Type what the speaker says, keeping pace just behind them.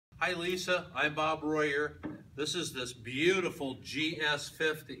Hi Lisa, I'm Bob Royer. This is this beautiful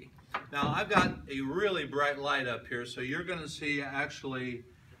GS50. Now I've got a really bright light up here, so you're going to see actually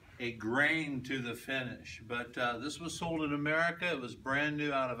a grain to the finish. But this was sold in America. It was brand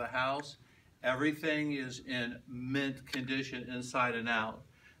new out of a house. Everything is in mint condition inside and out.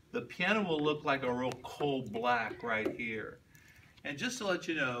 The piano will look like a real coal black right here. And just to let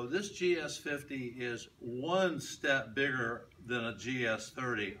you know, this GS50 is one step bigger than a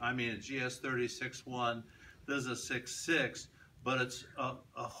GS30. I mean, a GS30 6.1, this is a 6.6, but it's a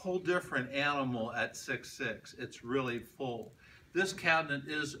whole different animal at 6.6. It's really full. This cabinet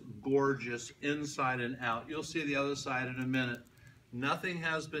is gorgeous inside and out. You'll see the other side in a minute. Nothing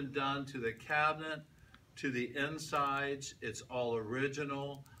has been done to the cabinet, to the insides. It's all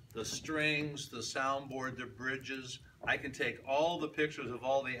original. The strings, the soundboard, the bridges. I can take all the pictures of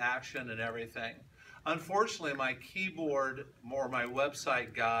all the action and everything. Unfortunately, my keyboard, or my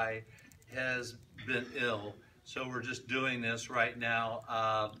website guy, has been ill. So we're just doing this right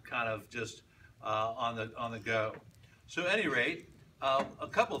now, kind of just on the go. So at any rate, a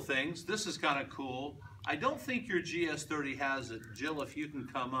couple things. This is kind of cool. I don't think your GS30 has it. Jill, if you can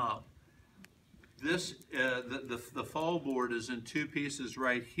come up. This, the fall board is in two pieces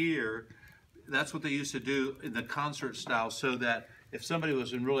right here. That's what they used to do in the concert style, so that if somebody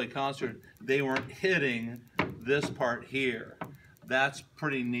was in really concert, they weren't hitting this part here. That's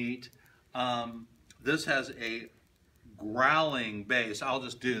pretty neat. This has a growling bass. I'll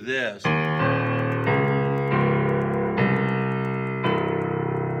just do this.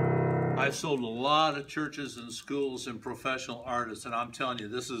 I've sold a lot of churches and schools and professional artists, and I'm telling you,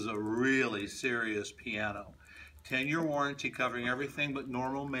 this is a really serious piano. 10-year warranty covering everything but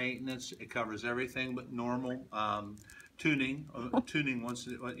normal maintenance. It covers everything but normal tuning once,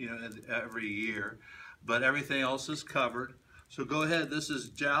 every year. But everything else is covered. So go ahead. This is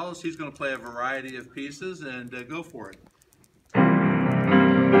Dallas. He's going to play a variety of pieces, and go for it.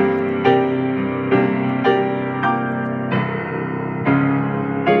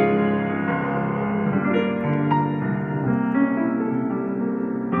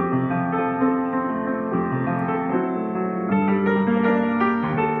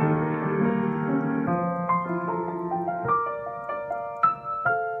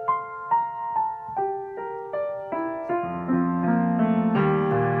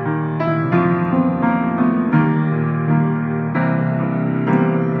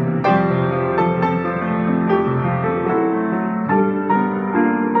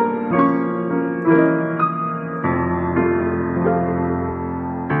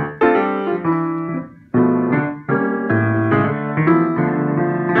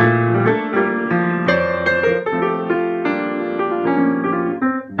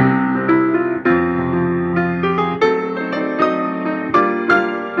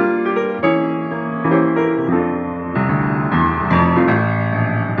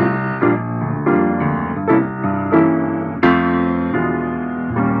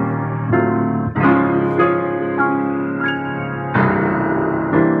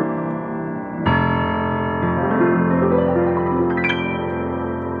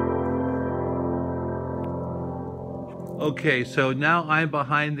 Okay, so now I'm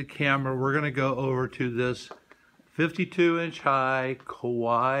behind the camera. We're going to go over to this 52-inch high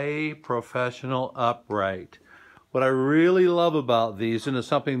Kawai Professional Upright. What I really love about these, and it's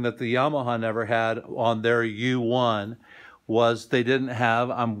something that the Yamaha never had on their U1, was they didn't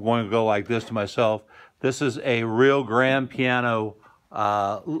have, I'm going to go like this to myself, this is a real grand piano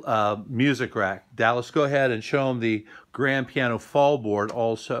music rack. Dallas, go ahead and show them the grand piano fall board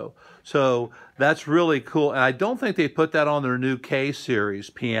also. So that's really cool. And I don't think they put that on their new K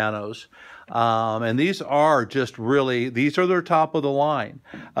series pianos. And these are just really, these are their top of the line.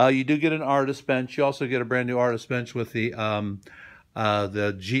 You do get an artist bench. You also get a brand new artist bench with the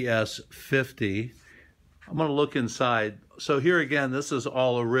GS50. I'm going to look inside. So here again, this is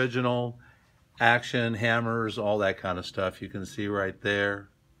all original. Action, hammers, all that kind of stuff you can see right there.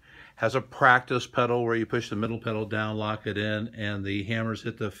 Has a practice pedal where you push the middle pedal down, lock it in, and the hammers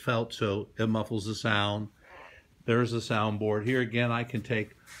hit the felt so it muffles the sound. There's the soundboard. Here again, I can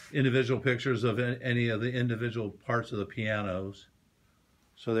take individual pictures of any of the individual parts of the pianos.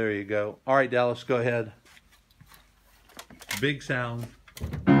 So there you go. All right, Dallas, go ahead. Big sound.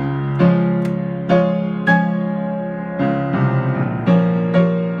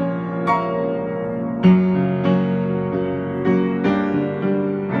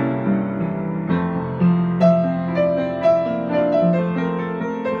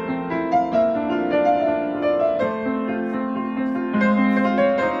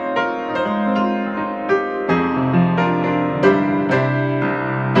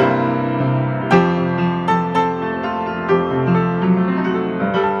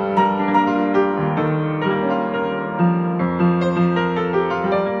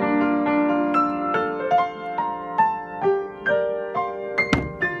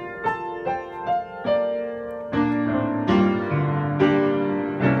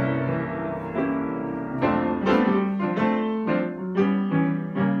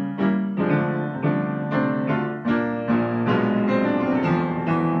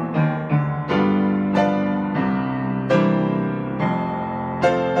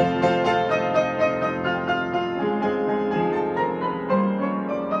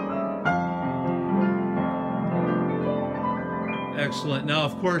 Now,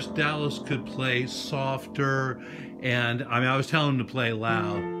 of course, Dallas could play softer, and I mean, I was telling him to play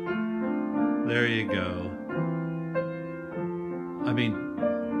loud. There you go. I mean,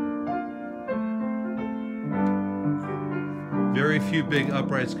 very few big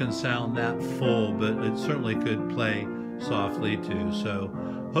uprights can sound that full, but it certainly could play softly too. So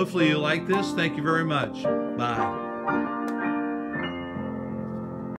hopefully you like this. Thank you very much. Bye.